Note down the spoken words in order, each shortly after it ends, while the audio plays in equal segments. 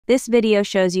This video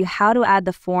shows you how to add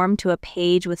the form to a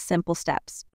page with simple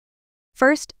steps.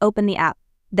 First, open the app,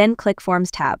 then click Forms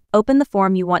tab. Open the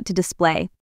form you want to display.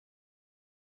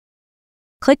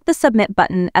 Click the Submit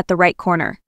button at the right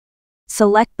corner.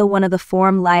 Select the one of the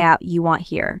form layout you want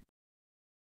here.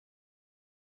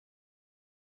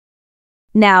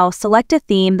 Now, select a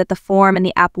theme that the form and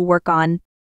the app will work on,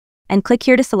 and click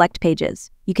here to select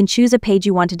pages. You can choose a page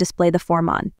you want to display the form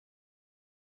on.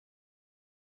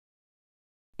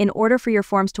 In order for your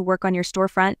forms to work on your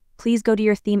storefront, please go to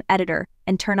your theme editor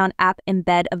and turn on App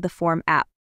Embed of the Form app.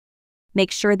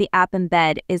 Make sure the App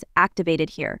Embed is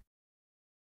activated here.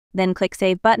 Then click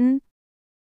Save button.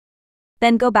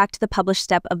 Then go back to the Publish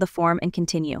step of the form and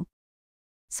continue.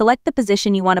 Select the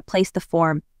position you want to place the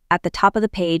form, at the top of the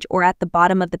page or at the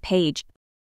bottom of the page.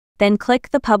 Then click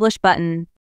the Publish button.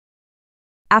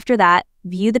 After that,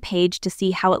 view the page to see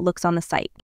how it looks on the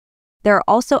site. There are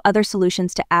also other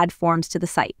solutions to add forms to the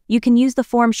site. You can use the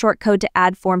form shortcode to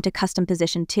add form to custom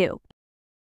position too.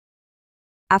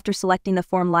 After selecting the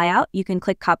form layout, you can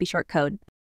click Copy Shortcode.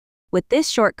 With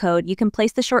this shortcode, you can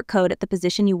place the shortcode at the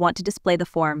position you want to display the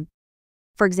form.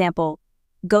 For example,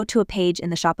 go to a page in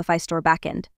the Shopify store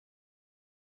backend.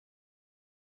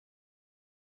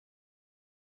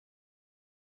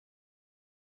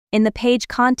 In the page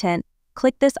content,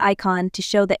 click this icon to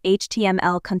show the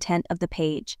HTML content of the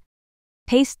page.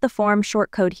 Paste the form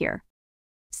shortcode here.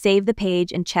 Save the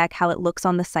page and check how it looks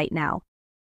on the site now.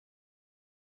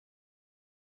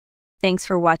 Thanks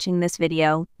for watching this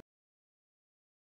video.